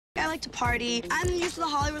like to party. I'm used to the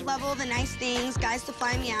Hollywood level, the nice things, guys to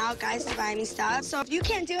fly me out, guys to buy me stuff. So if you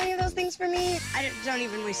can't do any of those things for me, don't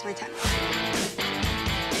even waste my time.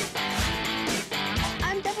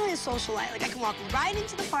 I'm definitely a socialite. Like, I can walk right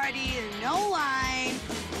into the party, there's no line,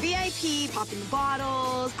 VIP, popping the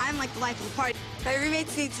bottles. I'm like the life of the party. My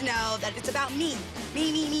roommates need to know that it's about me.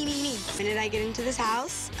 Me, me, me, me, me. The minute I get into this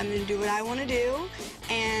house, I'm gonna do what I wanna do,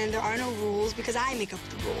 and there are no rules because I make up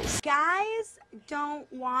the rules. Guys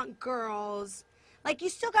don't want girls. Like, you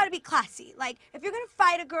still gotta be classy. Like, if you're gonna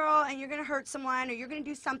fight a girl and you're gonna hurt someone or you're gonna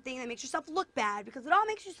do something that makes yourself look bad, because it all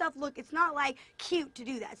makes yourself look, it's not like cute to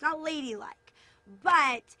do that. It's not ladylike.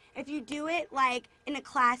 But if you do it, like, in a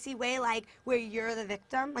classy way, like, where you're the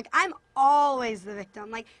victim, like, I'm always the victim.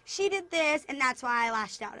 Like, she did this, and that's why I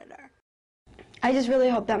lashed out at her. I just really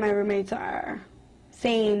hope that my roommates are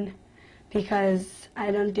sane, because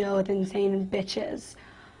I don't deal with insane bitches.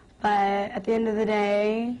 But at the end of the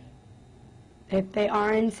day, if they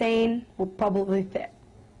are insane, we'll probably fit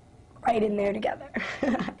right in there together.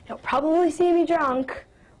 They'll probably see me drunk.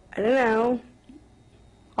 I don't know.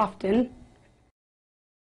 Often.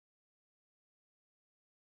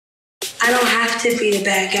 I don't have to be the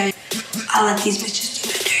bad guy. I'll let these bitches do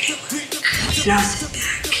the dirty work. And I'll sit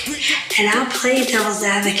back. And I'll play devil's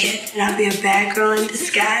advocate. And I'll be a bad girl in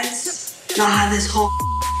disguise. And I'll have this whole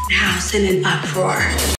house in an uproar.